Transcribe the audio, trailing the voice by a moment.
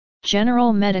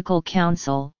General Medical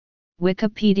Council,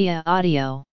 Wikipedia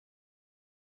audio.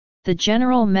 The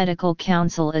General Medical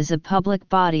Council is a public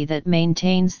body that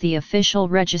maintains the official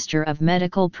register of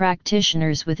medical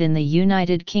practitioners within the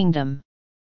United Kingdom.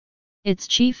 Its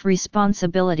chief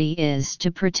responsibility is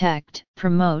to protect,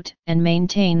 promote, and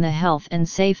maintain the health and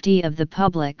safety of the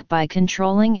public by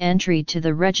controlling entry to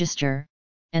the register,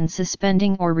 and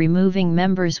suspending or removing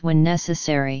members when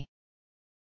necessary.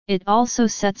 It also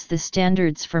sets the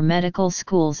standards for medical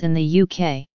schools in the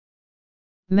UK.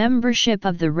 Membership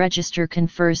of the register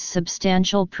confers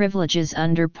substantial privileges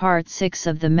under Part 6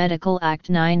 of the Medical Act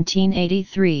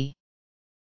 1983.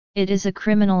 It is a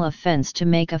criminal offence to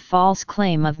make a false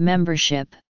claim of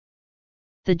membership.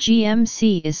 The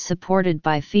GMC is supported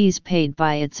by fees paid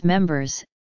by its members,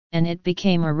 and it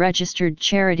became a registered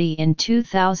charity in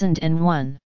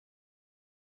 2001.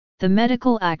 The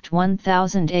Medical Act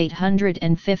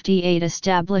 1858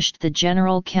 established the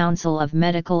General Council of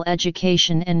Medical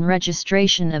Education and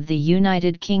Registration of the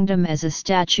United Kingdom as a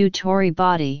statutory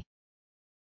body.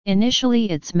 Initially,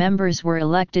 its members were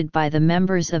elected by the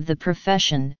members of the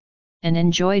profession, and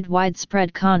enjoyed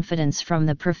widespread confidence from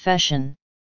the profession.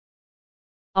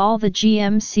 All the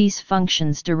GMC's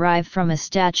functions derive from a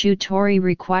statutory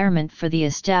requirement for the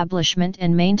establishment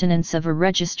and maintenance of a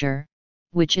register,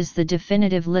 which is the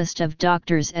definitive list of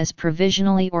doctors as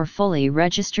provisionally or fully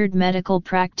registered medical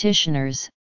practitioners,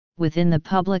 within the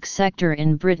public sector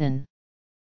in Britain.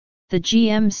 The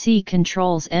GMC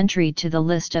controls entry to the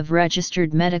list of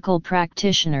registered medical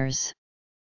practitioners.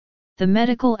 The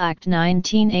Medical Act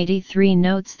 1983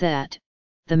 notes that,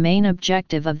 the main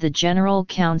objective of the General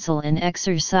Council in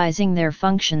exercising their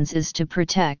functions is to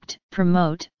protect,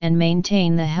 promote, and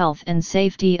maintain the health and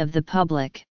safety of the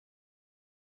public.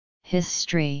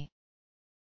 History.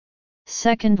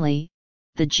 Secondly,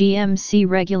 the GMC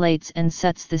regulates and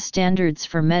sets the standards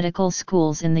for medical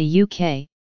schools in the UK,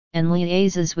 and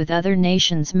liaises with other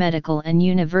nations' medical and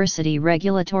university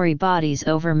regulatory bodies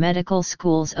over medical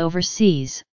schools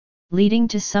overseas, leading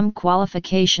to some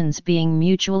qualifications being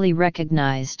mutually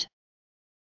recognized.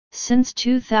 Since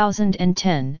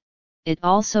 2010, it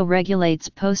also regulates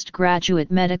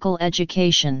postgraduate medical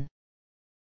education.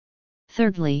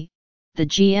 Thirdly, the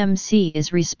GMC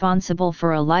is responsible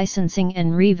for a licensing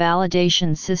and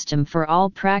revalidation system for all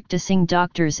practicing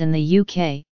doctors in the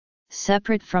UK,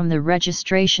 separate from the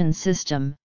registration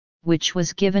system, which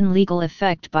was given legal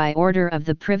effect by order of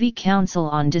the Privy Council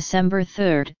on December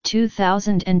 3,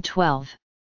 2012.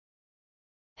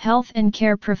 Health and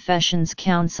Care Professions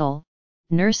Council,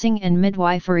 Nursing and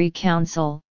Midwifery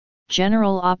Council,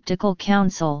 General Optical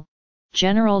Council,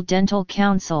 General Dental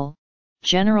Council,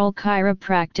 General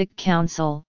Chiropractic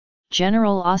Council,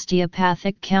 General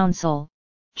Osteopathic Council,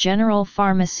 General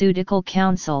Pharmaceutical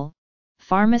Council,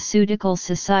 Pharmaceutical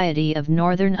Society of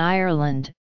Northern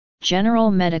Ireland, General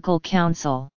Medical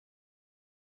Council.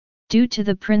 Due to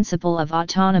the principle of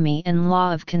autonomy and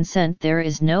law of consent, there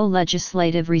is no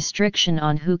legislative restriction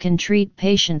on who can treat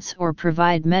patients or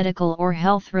provide medical or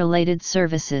health-related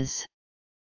services.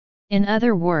 In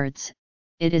other words,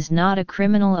 it is not a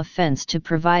criminal offense to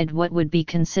provide what would be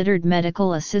considered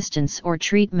medical assistance or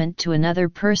treatment to another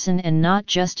person, and not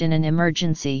just in an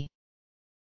emergency.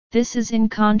 This is in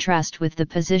contrast with the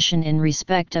position in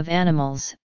respect of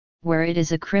animals, where it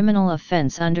is a criminal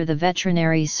offense under the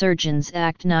Veterinary Surgeons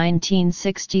Act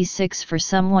 1966 for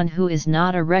someone who is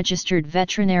not a registered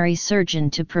veterinary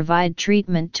surgeon to provide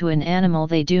treatment to an animal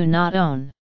they do not own.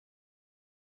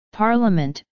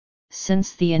 Parliament,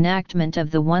 since the enactment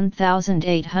of the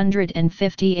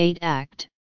 1858 Act,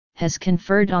 has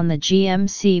conferred on the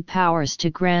GMC powers to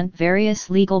grant various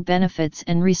legal benefits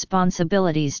and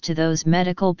responsibilities to those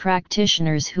medical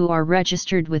practitioners who are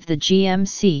registered with the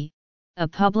GMC, a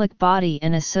public body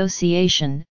and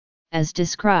association, as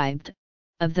described,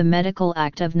 of the Medical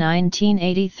Act of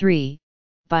 1983,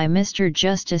 by Mr.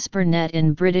 Justice Burnett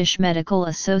in British Medical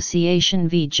Association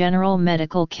v General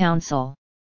Medical Council.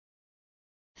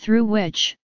 Through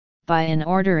which, by an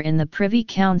order in the Privy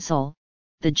Council,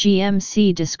 the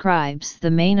GMC describes the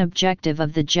main objective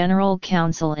of the General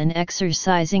Council in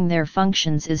exercising their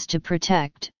functions is to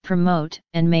protect, promote,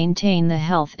 and maintain the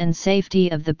health and safety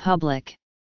of the public.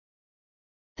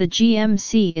 The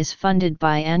GMC is funded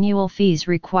by annual fees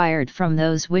required from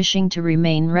those wishing to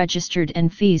remain registered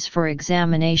and fees for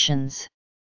examinations.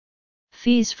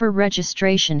 Fees for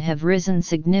registration have risen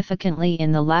significantly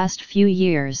in the last few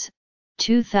years.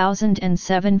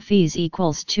 2007 fees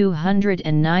equals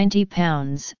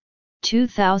 £290,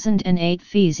 2008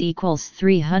 fees equals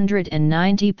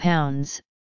 £390,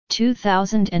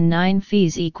 2009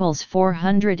 fees equals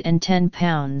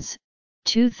 £410,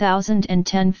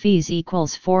 2010 fees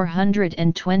equals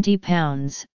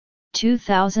 £420,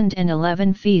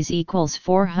 2011 fees equals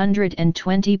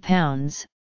 £420,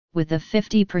 with a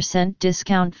 50%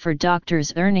 discount for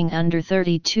doctors earning under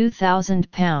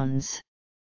 £32,000.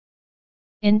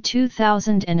 In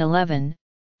 2011,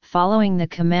 following the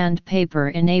command paper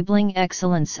enabling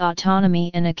excellence,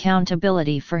 autonomy and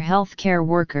accountability for healthcare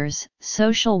workers,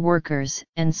 social workers,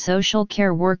 and social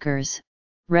care workers,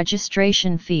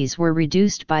 registration fees were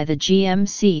reduced by the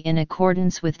GMC in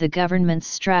accordance with the government's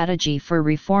strategy for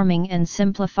reforming and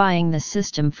simplifying the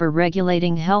system for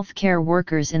regulating healthcare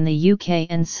workers in the UK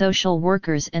and social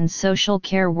workers and social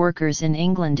care workers in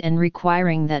England, and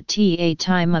requiring that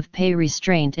time of pay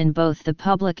restraint in both the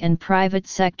public and private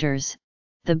sectors.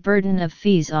 The burden of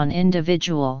fees on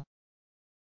individual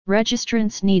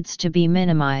registrants needs to be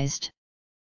minimized.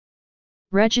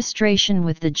 Registration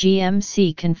with the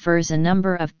GMC confers a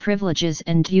number of privileges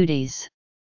and duties.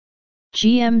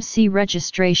 GMC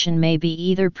registration may be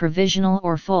either provisional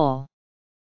or full.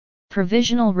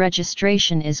 Provisional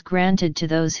registration is granted to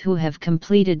those who have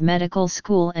completed medical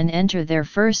school and enter their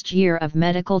first year of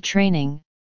medical training.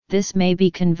 This may be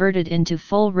converted into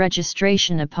full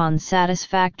registration upon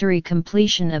satisfactory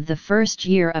completion of the first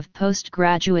year of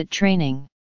postgraduate training.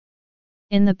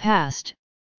 In the past,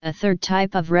 a third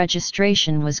type of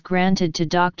registration was granted to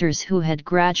doctors who had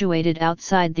graduated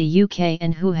outside the UK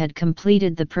and who had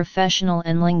completed the Professional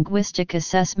and Linguistic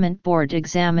Assessment Board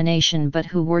examination but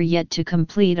who were yet to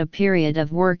complete a period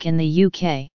of work in the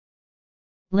UK.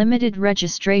 Limited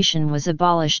registration was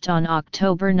abolished on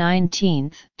October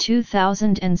 19,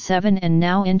 2007, and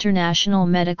now international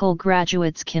medical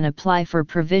graduates can apply for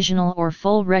provisional or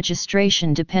full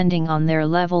registration depending on their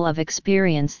level of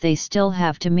experience. They still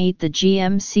have to meet the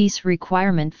GMC's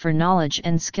requirement for knowledge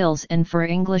and skills and for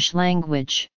English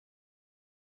language.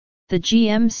 The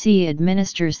GMC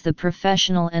administers the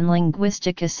Professional and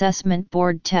Linguistic Assessment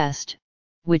Board test,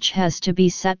 which has to be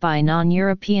set by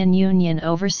non-European Union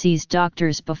overseas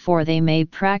doctors before they may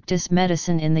practice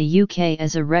medicine in the UK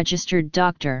as a registered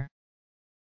doctor.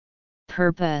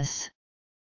 Purpose: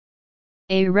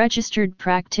 a registered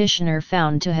practitioner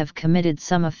found to have committed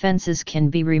some offences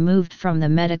can be removed from the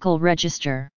medical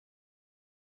register.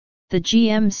 The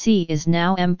GMC is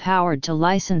now empowered to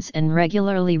license and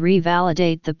regularly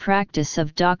revalidate the practice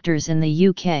of doctors in the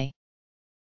UK.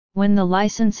 When the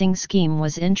licensing scheme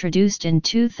was introduced in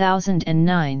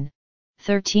 2009,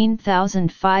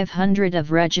 13,500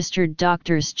 of registered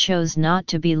doctors chose not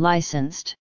to be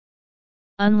licensed.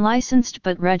 Unlicensed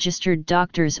but registered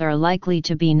doctors are likely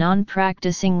to be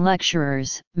non-practicing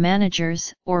lecturers,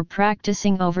 managers, or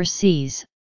practicing overseas,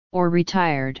 or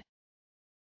retired.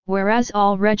 Whereas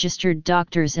all registered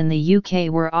doctors in the UK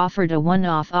were offered a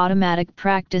one-off automatic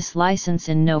practice license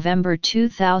in November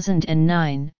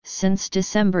 2009, since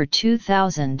December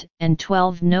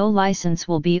 2012 no license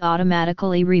will be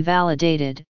automatically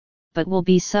revalidated, but will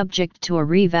be subject to a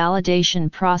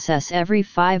revalidation process every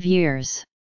 5 years.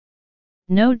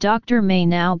 No doctor may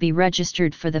now be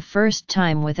registered for the first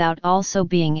time without also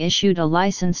being issued a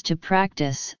license to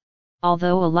practice,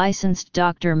 although a licensed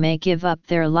doctor may give up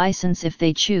their license if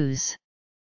they choose.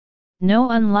 No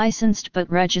unlicensed but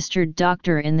registered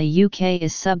doctor in the UK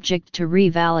is subject to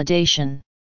revalidation.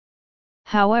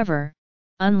 However,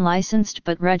 unlicensed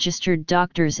but registered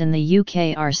doctors in the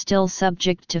UK are still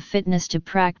subject to fitness to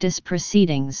practice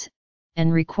proceedings,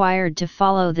 and required to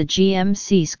follow the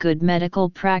GMC's Good Medical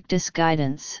Practice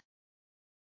Guidance.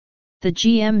 The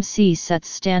GMC sets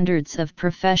standards of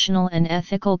professional and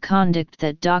ethical conduct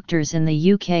that doctors in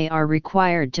the UK are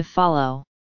required to follow.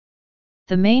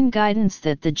 The main guidance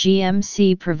that the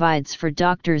GMC provides for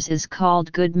doctors is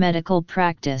called Good Medical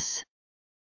Practice.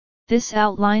 This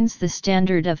outlines the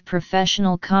standard of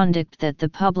professional conduct that the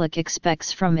public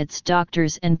expects from its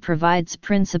doctors and provides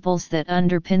principles that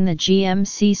underpin the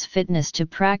GMC's fitness to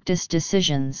practice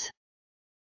decisions.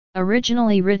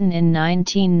 Originally written in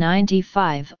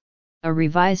 1995, a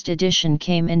revised edition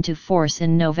came into force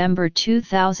in November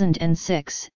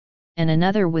 2006, and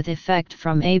another with effect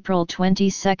from April 22,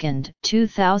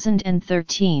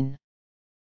 2013.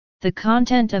 The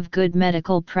content of Good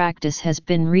Medical Practice has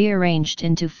been rearranged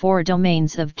into 4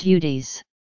 domains of duties.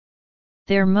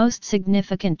 Their most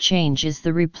significant change is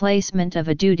the replacement of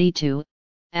a duty to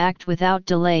act without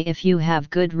delay if you have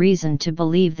good reason to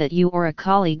believe that you or a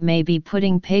colleague may be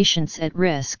putting patients at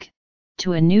risk,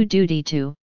 to a new duty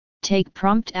to take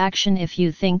prompt action if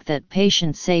you think that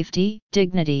patient safety,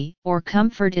 dignity, or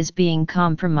comfort is being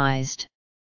compromised.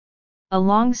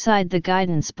 Alongside the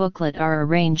guidance booklet are a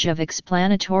range of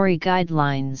explanatory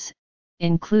guidelines,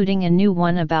 including a new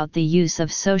one about the use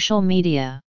of social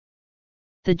media.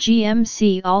 The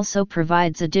GMC also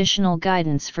provides additional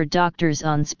guidance for doctors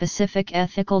on specific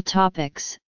ethical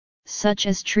topics, such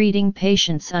as treating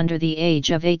patients under the age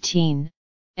of 18,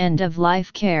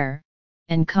 end-of-life care,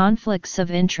 and conflicts of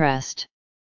interest.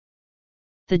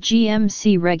 The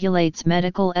GMC regulates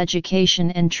medical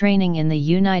education and training in the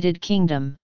United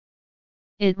Kingdom.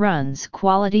 It runs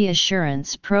quality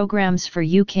assurance programs for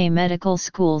UK medical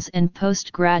schools and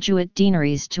postgraduate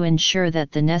deaneries to ensure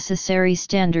that the necessary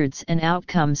standards and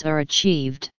outcomes are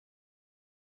achieved.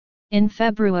 In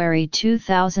February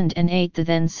 2008, the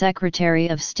then Secretary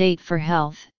of State for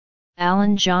Health,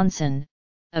 Alan Johnson,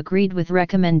 agreed with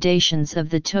recommendations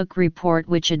of the TUC report,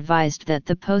 which advised that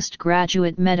the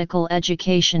Postgraduate Medical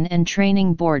Education and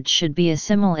Training Board should be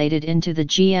assimilated into the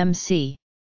GMC.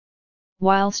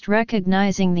 Whilst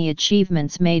recognizing the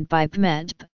achievements made by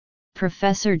PMEDP,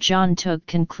 Professor John TUC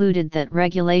concluded that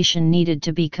regulation needed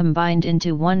to be combined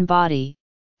into one body,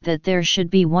 that there should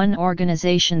be one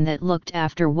organization that looked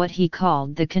after what he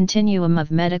called the continuum of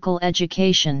medical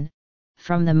education,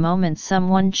 from the moment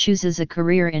someone chooses a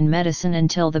career in medicine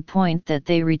until the point that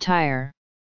they retire.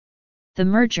 The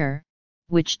merger,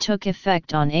 which took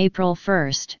effect on April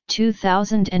 1,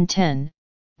 2010,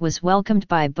 was welcomed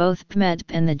by both PMEDP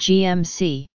and the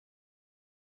GMC.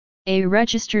 A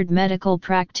registered medical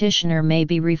practitioner may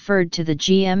be referred to the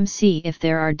GMC if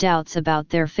there are doubts about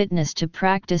their fitness to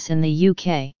practice in the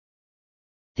UK.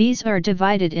 These are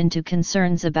divided into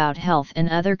concerns about health and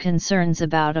other concerns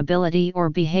about ability or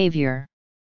behavior.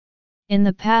 In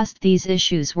the past, these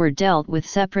issues were dealt with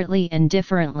separately and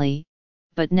differently,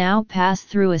 but now pass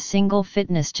through a single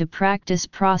fitness to practice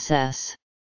process.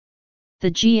 The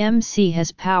GMC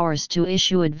has powers to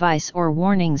issue advice or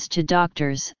warnings to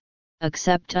doctors,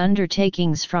 accept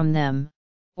undertakings from them,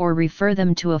 or refer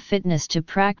them to a fitness to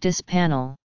practice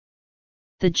panel.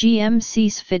 The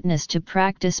GMC's fitness to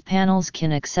practice panels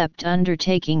can accept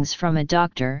undertakings from a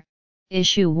doctor,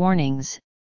 issue warnings,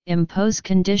 impose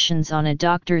conditions on a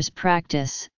doctor's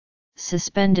practice,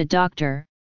 suspend a doctor,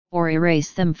 or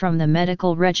erase them from the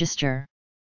medical register.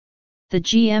 The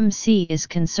GMC is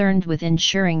concerned with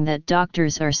ensuring that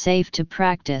doctors are safe to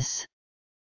practice.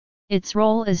 Its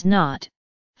role is not,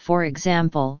 for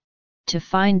example, to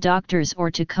find doctors or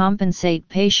to compensate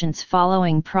patients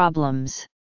following problems.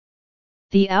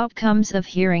 The outcomes of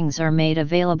hearings are made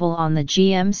available on the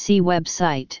GMC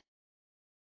website.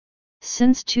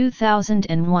 Since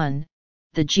 2001,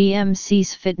 the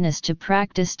GMC's fitness to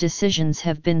practice decisions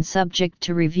have been subject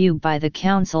to review by the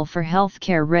Council for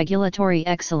Healthcare Regulatory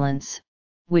Excellence,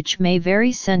 which may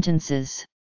vary sentences.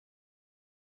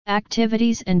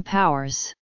 Activities and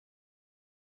powers.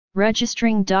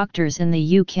 Registering doctors in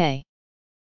the UK.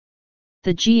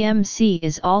 The GMC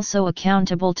is also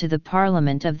accountable to the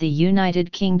Parliament of the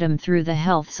United Kingdom through the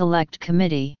Health Select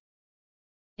Committee.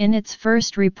 In its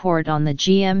first report on the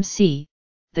GMC,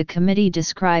 the committee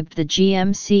described the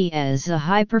GMC as a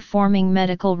high-performing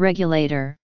medical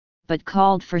regulator, but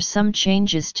called for some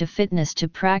changes to fitness to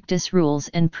practice rules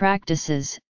and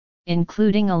practices,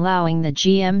 including allowing the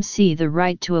GMC the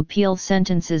right to appeal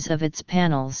sentences of its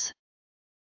panels.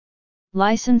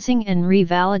 Licensing and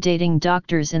revalidating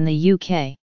doctors in the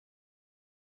UK.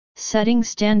 Setting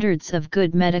standards of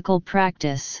good medical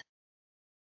practice.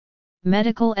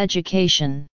 Medical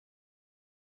education.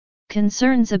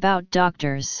 Concerns about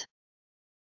doctors.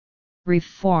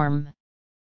 Reform.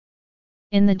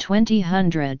 In the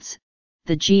 2000s,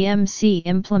 the GMC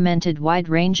implemented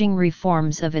wide-ranging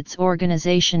reforms of its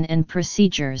organization and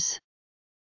procedures.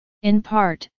 In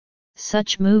part,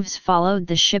 such moves followed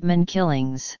the Shipman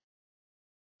killings.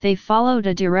 They followed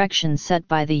a direction set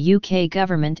by the UK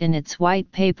government in its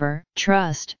White Paper,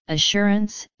 Trust,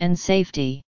 Assurance and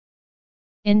Safety.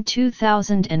 In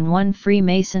 2001,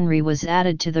 Freemasonry was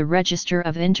added to the Register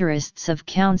of Interests of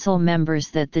Council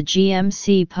members that the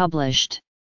GMC published.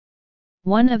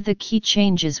 One of the key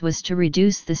changes was to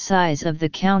reduce the size of the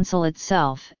council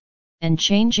itself, and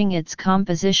changing its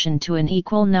composition to an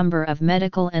equal number of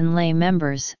medical and lay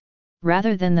members,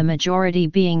 rather than the majority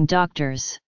being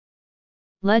doctors.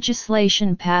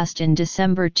 Legislation passed in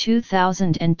December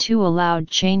 2002 allowed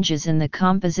changes in the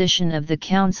composition of the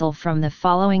council from the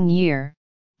following year,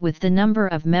 with the number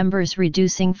of members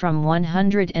reducing from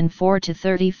 104 to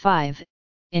 35,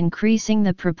 increasing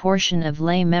the proportion of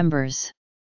lay members.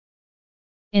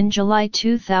 In July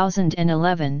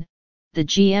 2011, the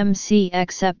GMC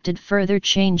accepted further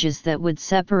changes that would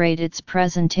separate its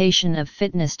presentation of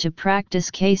fitness to practice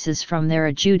cases from their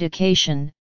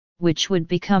adjudication, which would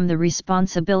become the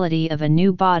responsibility of a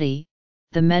new body,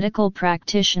 the Medical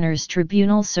Practitioners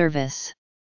Tribunal Service.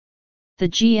 The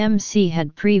GMC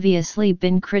had previously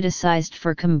been criticized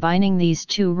for combining these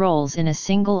two roles in a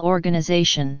single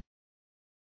organization.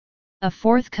 A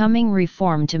forthcoming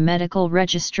reform to medical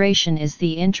registration is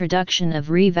the introduction of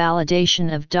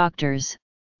revalidation of doctors,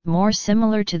 more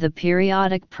similar to the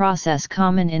periodic process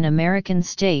common in American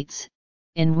states,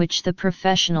 in which the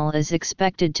professional is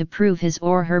expected to prove his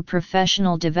or her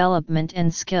professional development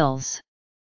and skills.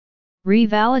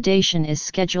 Revalidation is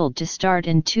scheduled to start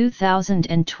in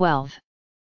 2012.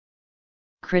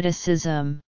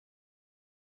 Criticism.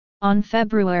 On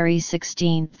February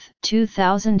 16,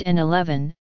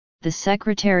 2011, the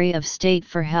Secretary of State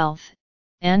for Health,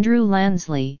 Andrew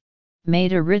Lansley,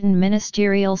 made a written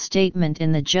ministerial statement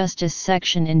in the Justice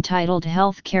section entitled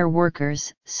Healthcare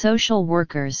Workers, Social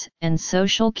Workers, and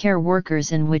Social Care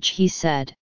Workers, in which he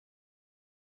said,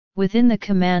 within the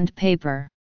command paper,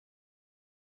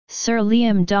 Sir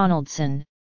Liam Donaldson,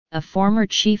 a former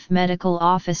chief medical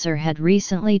officer, had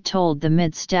recently told the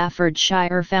Mid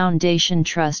Staffordshire Foundation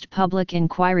Trust public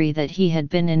inquiry that he had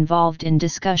been involved in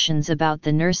discussions about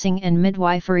the Nursing and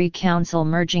Midwifery Council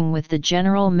merging with the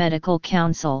General Medical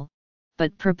Council,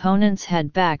 but proponents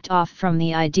had backed off from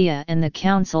the idea and the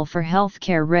Council for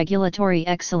Healthcare Regulatory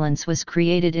Excellence was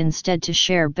created instead to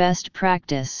share best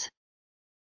practice.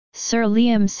 Sir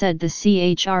Liam said the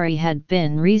CHRE had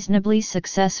been reasonably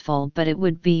successful, but it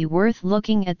would be worth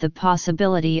looking at the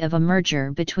possibility of a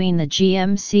merger between the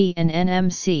GMC and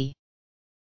NMC.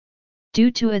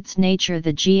 Due to its nature,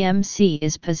 the GMC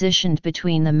is positioned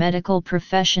between the medical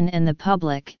profession and the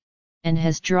public, and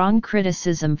has drawn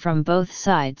criticism from both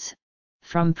sides,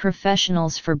 from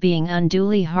professionals for being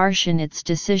unduly harsh in its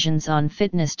decisions on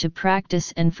fitness to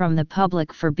practice and from the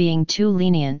public for being too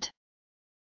lenient.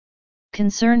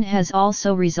 Concern has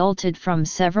also resulted from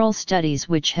several studies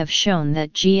which have shown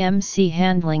that GMC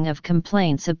handling of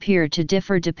complaints appear to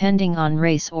differ depending on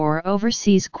race or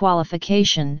overseas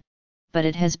qualification, but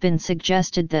it has been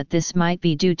suggested that this might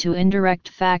be due to indirect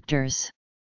factors.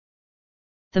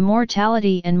 The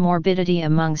mortality and morbidity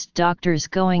amongst doctors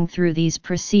going through these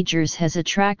procedures has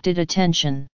attracted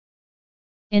attention.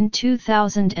 In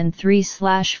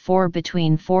 2003/4,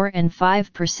 between 4 and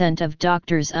 5% of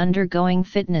doctors undergoing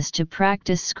fitness to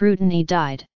practice scrutiny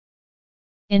died.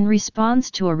 In response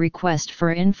to a request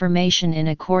for information in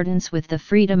accordance with the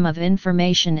Freedom of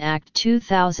Information Act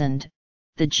 2000,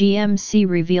 the GMC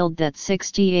revealed that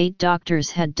 68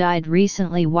 doctors had died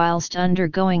recently whilst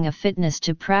undergoing a fitness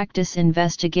to practice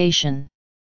investigation.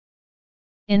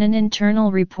 In an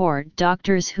internal report,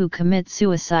 doctors who commit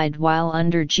suicide while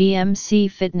under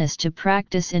GMC fitness to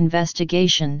practice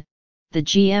investigation, the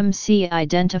GMC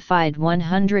identified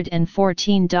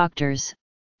 114 doctors,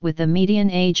 with a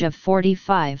median age of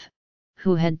 45,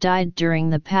 who had died during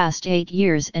the past 8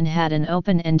 years and had an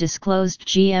open and disclosed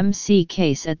GMC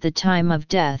case at the time of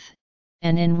death,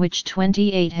 and in which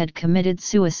 28 had committed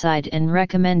suicide and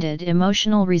recommended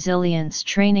emotional resilience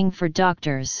training for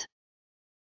doctors.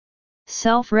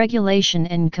 Self-regulation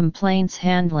and complaints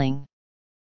handling.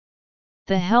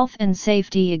 The Health and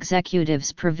Safety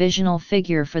Executive's provisional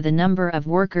figure for the number of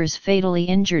workers fatally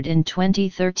injured in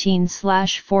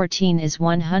 2013/14 is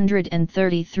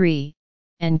 133,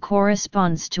 and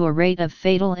corresponds to a rate of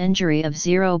fatal injury of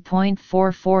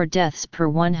 0.44 deaths per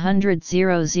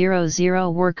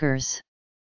 100,000 workers.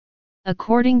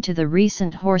 According to the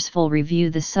recent Horseful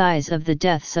review, the size of the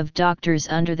deaths of doctors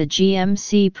under the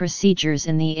GMC procedures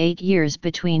in the 8 years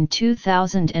between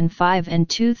 2005 and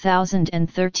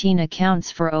 2013 accounts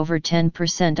for over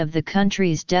 10% of the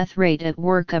country's death rate at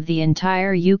work of the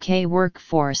entire UK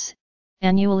workforce,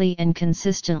 annually and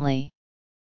consistently.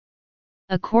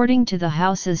 According to the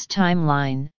House's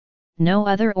timeline, no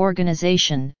other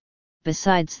organisation,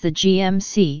 besides the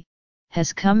GMC,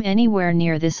 has come anywhere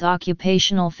near this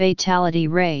occupational fatality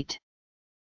rate.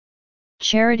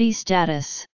 Charity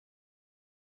status.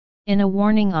 In a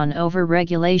warning on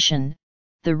over-regulation,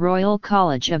 the Royal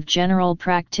College of General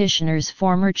Practitioners'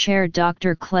 former chair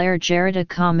Dr. Claire Gerrita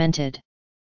commented,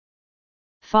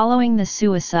 following the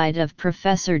suicide of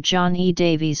Professor John E.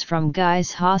 Davies from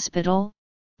Guy's Hospital,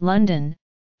 London,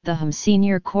 the HM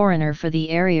senior coroner for the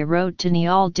area wrote to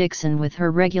Neil Dixon with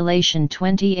her Regulation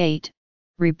 28,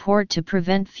 report to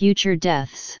prevent future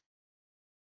deaths.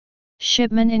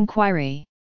 Shipman Inquiry.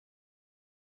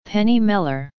 Penny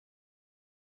Miller.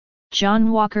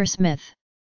 John Walker Smith.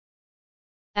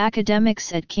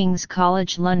 Academics at King's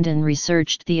College London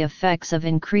researched the effects of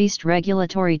increased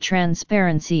regulatory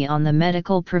transparency on the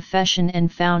medical profession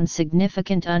and found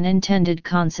significant unintended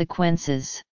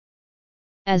consequences.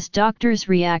 As doctors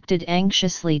reacted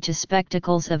anxiously to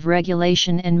spectacles of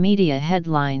regulation and media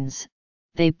headlines,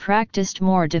 they practiced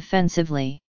more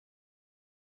defensively.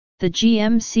 The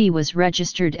GMC was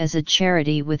registered as a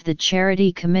charity with the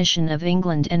Charity Commission of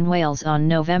England and Wales on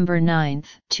November 9,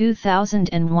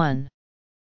 2001.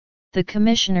 The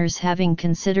commissioners, having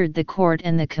considered the court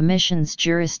and the Commission's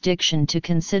jurisdiction to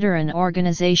consider an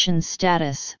organisation's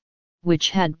status, which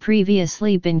had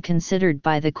previously been considered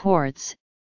by the courts,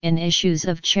 in issues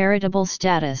of charitable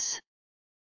status.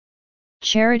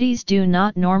 Charities do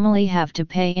not normally have to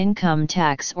pay income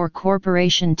tax or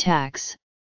corporation tax,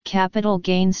 capital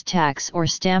gains tax or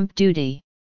stamp duty.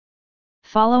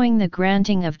 Following the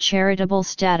granting of charitable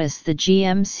status, the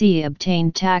GMC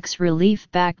obtained tax relief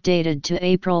backdated to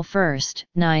April 1,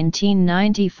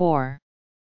 1994.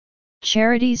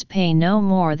 Charities pay no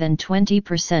more than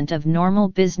 20% of normal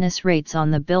business rates on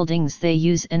the buildings they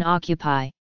use and occupy.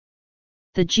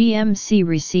 The GMC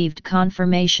received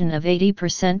confirmation of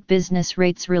 80% business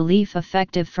rates relief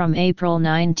effective from April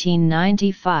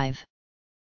 1995.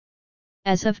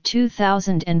 As of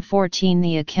 2014,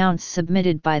 the accounts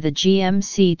submitted by the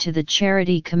GMC to the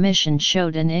Charity Commission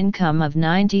showed an income of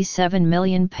 £97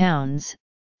 million,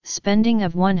 spending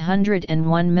of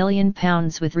 £101 million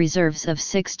with reserves of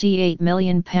 £68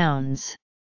 million. The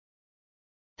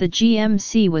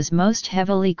GMC was most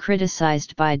heavily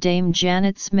criticised by Dame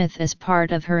Janet Smith as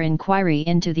part of her inquiry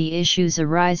into the issues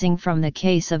arising from the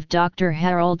case of Dr.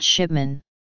 Harold Shipman.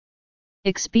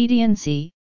 Expediency,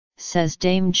 says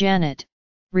Dame Janet,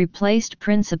 replaced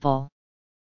principle.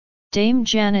 Dame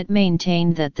Janet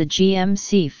maintained that the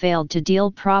GMC failed to deal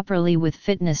properly with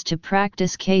fitness to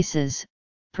practice cases,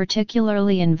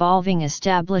 particularly involving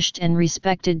established and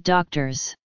respected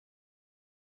doctors.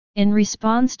 In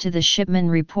response to the Shipman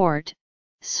report,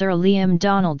 Sir Liam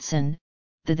Donaldson,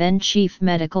 the then Chief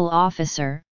Medical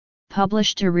Officer,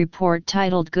 published a report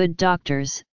titled Good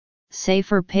Doctors,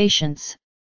 Safer Patients,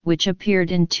 which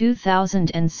appeared in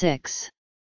 2006.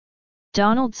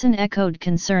 Donaldson echoed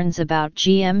concerns about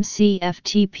GMC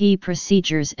FTP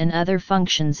procedures and other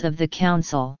functions of the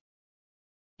Council.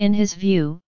 In his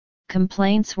view,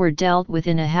 complaints were dealt with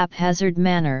in a haphazard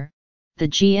manner. The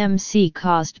GMC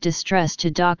caused distress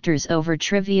to doctors over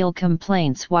trivial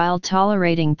complaints while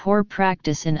tolerating poor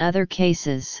practice in other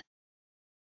cases.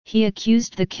 He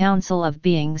accused the Council of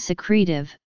being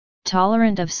secretive,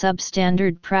 tolerant of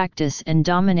substandard practice and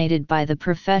dominated by the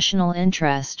professional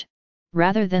interest,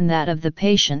 rather than that of the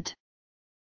patient.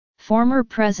 Former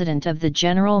President of the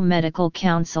General Medical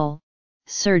Council,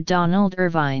 Sir Donald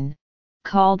Irvine,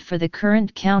 called for the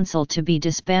current council to be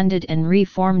disbanded and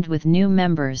reformed with new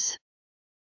members.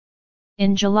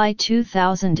 In July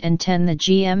 2010, the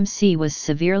GMC was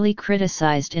severely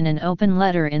criticised in an open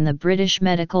letter in the British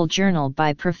Medical Journal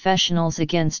by Professionals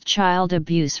Against Child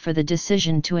Abuse for the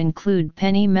decision to include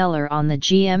Penny Mellor on the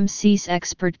GMC's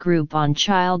expert group on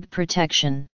child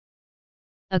protection.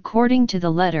 According to the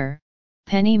letter,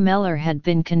 Penny Mellor had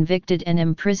been convicted and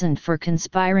imprisoned for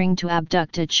conspiring to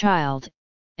abduct a child,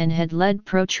 and had led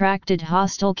protracted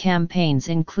hostile campaigns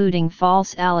including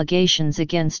false allegations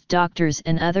against doctors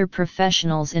and other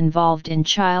professionals involved in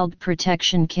child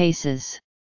protection cases.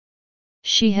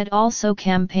 She had also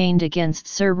campaigned against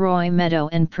Sir Roy Meadow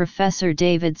and Professor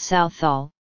David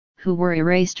Southall, who were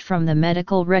erased from the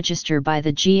medical register by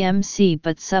the GMC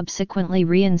but subsequently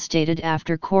reinstated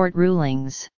after court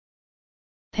rulings.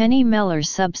 Penny Mellor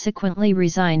subsequently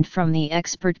resigned from the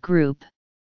expert group.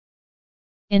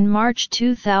 In March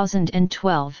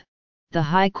 2012, the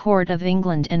High Court of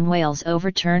England and Wales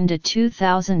overturned a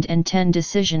 2010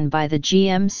 decision by the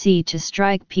GMC to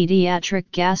strike paediatric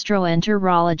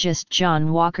gastroenterologist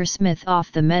John Walker-Smith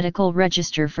off the medical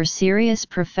register for serious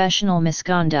professional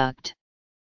misconduct.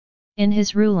 In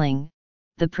his ruling,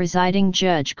 the presiding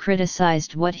judge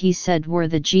criticized what he said were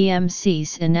the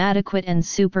GMC's inadequate and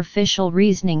superficial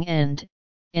reasoning and,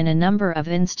 in a number of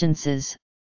instances,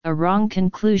 a wrong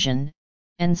conclusion,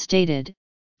 and stated,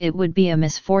 "It would be a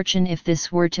misfortune if this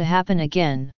were to happen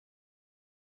again."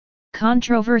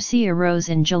 Controversy arose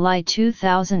in July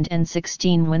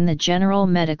 2016 when the General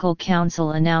Medical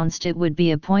Council announced it would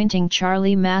be appointing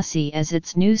Charlie Massey as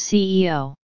its new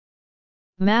CEO.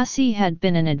 Massey had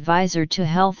been an advisor to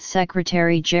Health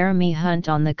Secretary Jeremy Hunt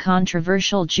on the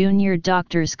controversial junior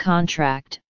doctors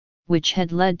contract, which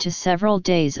had led to several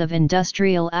days of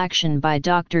industrial action by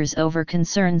doctors over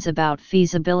concerns about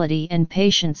feasibility and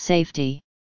patient safety.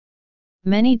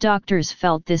 Many doctors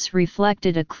felt this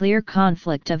reflected a clear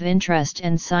conflict of interest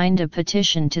and signed a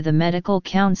petition to the Medical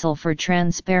Council for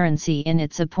transparency in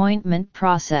its appointment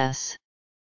process.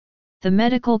 The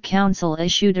Medical Council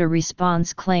issued a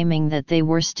response claiming that they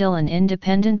were still an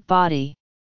independent body.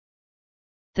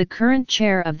 The current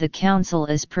chair of the council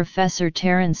is Professor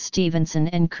Terence Stevenson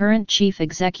and current chief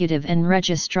executive and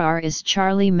registrar is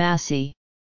Charlie Massey.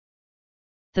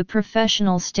 The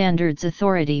Professional Standards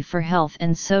Authority for Health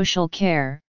and Social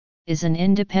Care is an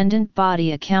independent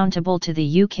body accountable to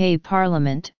the UK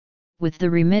Parliament, with the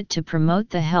remit to promote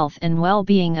the health and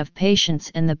well-being of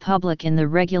patients and the public in the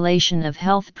regulation of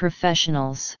health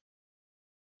professionals.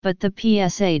 But the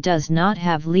PSA does not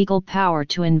have legal power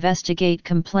to investigate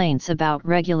complaints about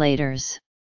regulators.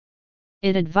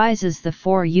 It advises the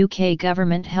 4 UK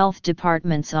government health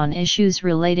departments on issues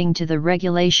relating to the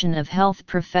regulation of health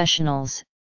professionals,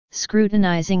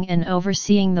 scrutinising and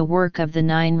overseeing the work of the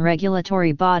 9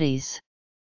 regulatory bodies.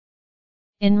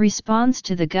 In response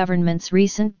to the government's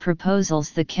recent proposals,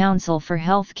 the Council for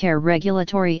Healthcare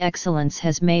Regulatory Excellence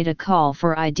has made a call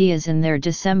for ideas in their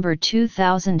December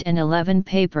 2011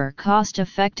 paper Cost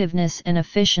Effectiveness and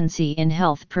Efficiency in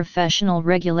Health Professional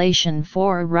Regulation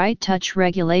for Right Touch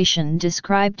Regulation,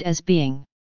 described as being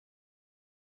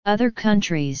other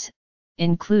countries,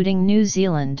 including New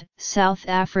Zealand, South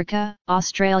Africa,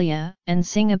 Australia, and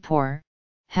Singapore,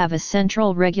 have a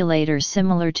central regulator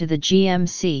similar to the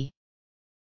GMC.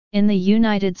 In the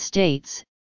United States,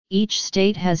 each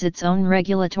state has its own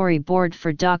regulatory board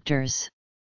for doctors.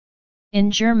 In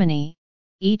Germany,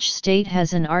 each state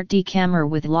has an RT-Kammer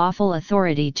with lawful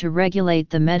authority to regulate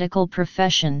the medical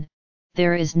profession.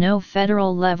 There is no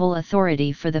federal-level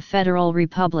authority for the Federal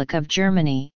Republic of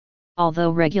Germany,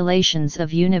 although regulations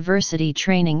of university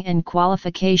training and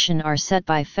qualification are set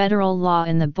by federal law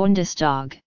in the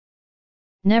Bundestag.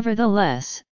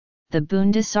 Nevertheless, the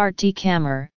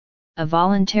Bundes-RT-Kammer, a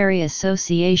voluntary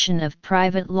association of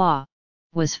private law,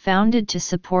 was founded to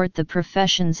support the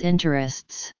profession's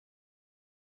interests.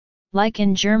 Like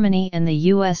in Germany and the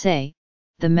USA,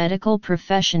 the medical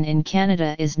profession in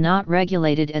Canada is not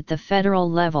regulated at the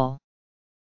federal level.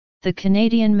 The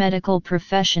Canadian medical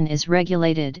profession is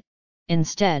regulated,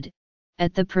 instead,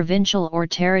 at the provincial or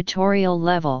territorial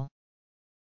level.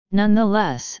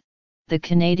 Nonetheless, the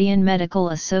Canadian Medical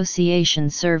Association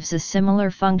serves a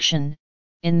similar function,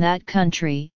 in that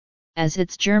country, as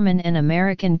its German and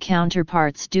American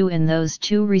counterparts do in those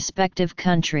 2 respective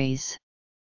countries.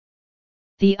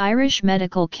 The Irish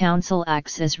Medical Council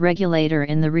acts as regulator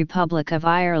in the Republic of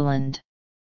Ireland.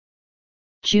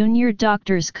 Junior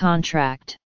Doctors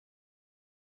Contract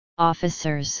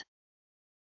Officers.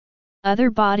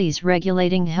 Other bodies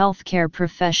regulating healthcare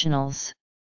professionals.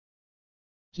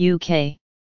 UK.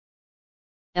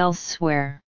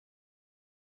 Elsewhere.